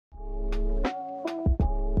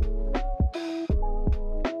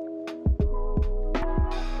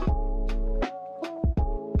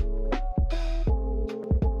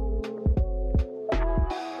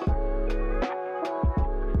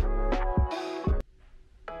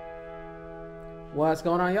What's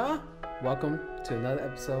going on, y'all? Welcome to another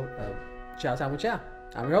episode of Chowtime with Chau.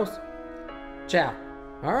 I'm your host, Chau.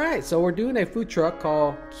 All right, so we're doing a food truck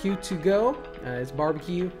called Que2GO. It's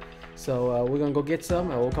barbecue, so we're gonna go get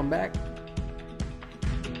some, and we'll come back.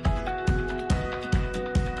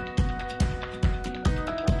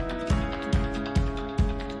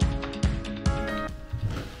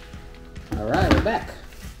 All right, we're back.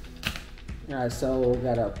 All right, so we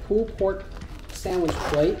got a pulled pork sandwich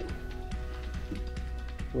plate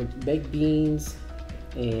with baked beans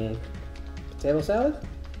and potato salad,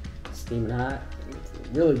 steaming hot. It's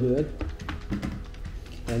really good.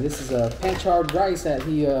 And this is a pancharred rice that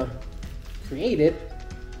he created.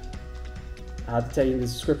 I'll have to tell you in the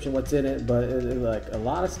description what's in it, but it's like a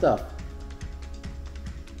lot of stuff.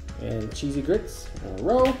 And cheesy grits on a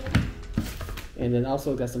roll. And then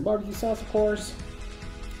also got some barbecue sauce, of course.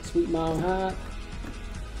 Sweet mild hot.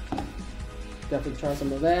 Definitely try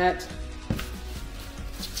some of that.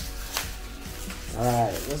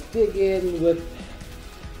 Alright, let's dig in with,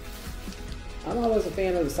 I'm always a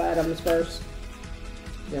fan of the side items first.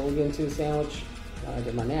 Then we'll get into the sandwich. I'll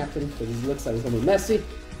get my napkin because it looks like it's going to be messy.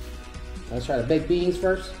 Let's try the baked beans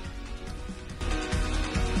first.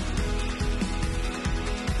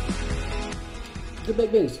 Good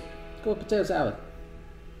baked beans. Go with potato salad.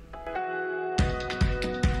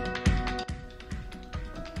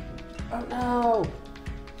 Oh no!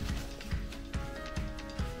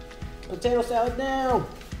 Potato salad down!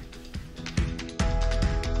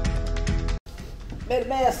 Made a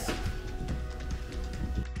mess!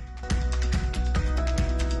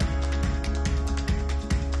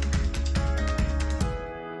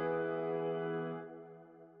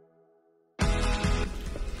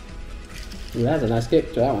 Ooh, that's a nice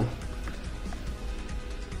kick to that one.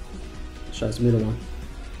 Let's try this middle one.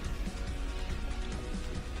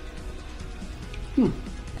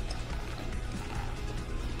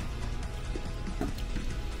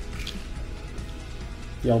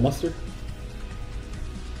 Yellow mustard.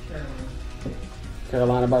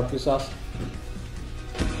 Carolina barbecue sauce.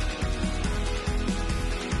 I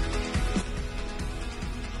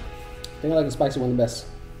think I like the spicy one the best.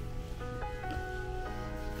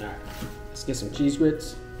 Alright, let's get some cheese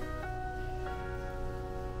grits.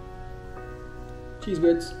 Cheese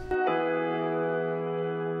grits.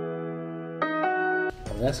 Oh,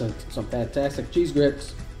 that's some fantastic cheese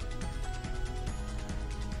grits.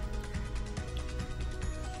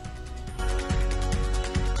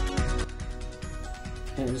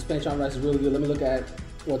 And this panchartrain rice is really good. Let me look at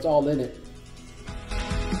what's all in it.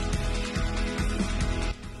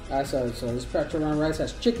 Alright, so this panchartrain rice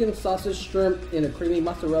has chicken, sausage, shrimp, and a creamy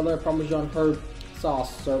mozzarella Parmesan herb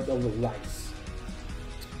sauce served over rice.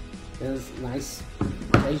 It's nice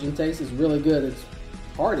Asian taste. It's really good. It's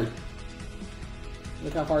hearty.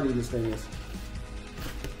 Look how hearty this thing is.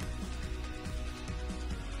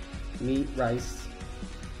 Meat, rice,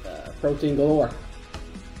 protein galore.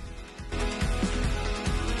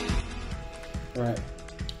 Alright,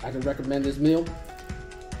 I can recommend this meal.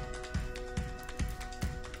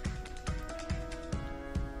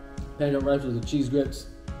 Panchartrain rice with the cheese grits.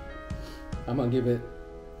 I'm gonna give it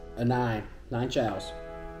a 9 chows.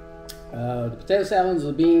 The potato salads,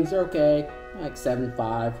 the beans, they're okay, like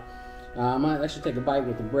 7.5. I might actually take a bite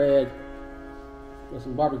with the bread, with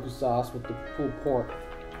some barbecue sauce, with the pulled pork.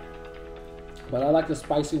 But I like the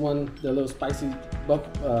spicy one, the little spicy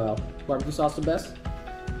barbecue sauce the best.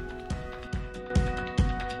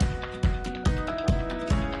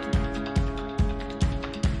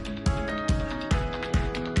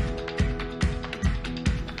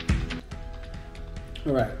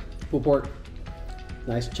 Alright, pulled pork,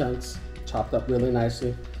 nice chunks, chopped up really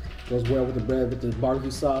nicely. Goes well with the bread with the barbecue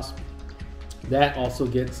sauce. That also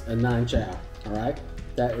gets a 9 chow. Alright,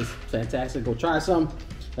 that is fantastic. Go try some.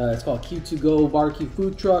 It's called Que2GO Barbecue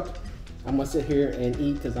Food Truck. I'm gonna sit here and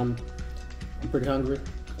eat because I'm pretty hungry,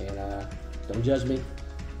 and don't judge me.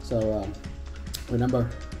 So remember,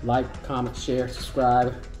 like, comment, share,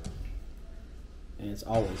 subscribe, and as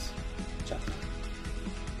always, ciao.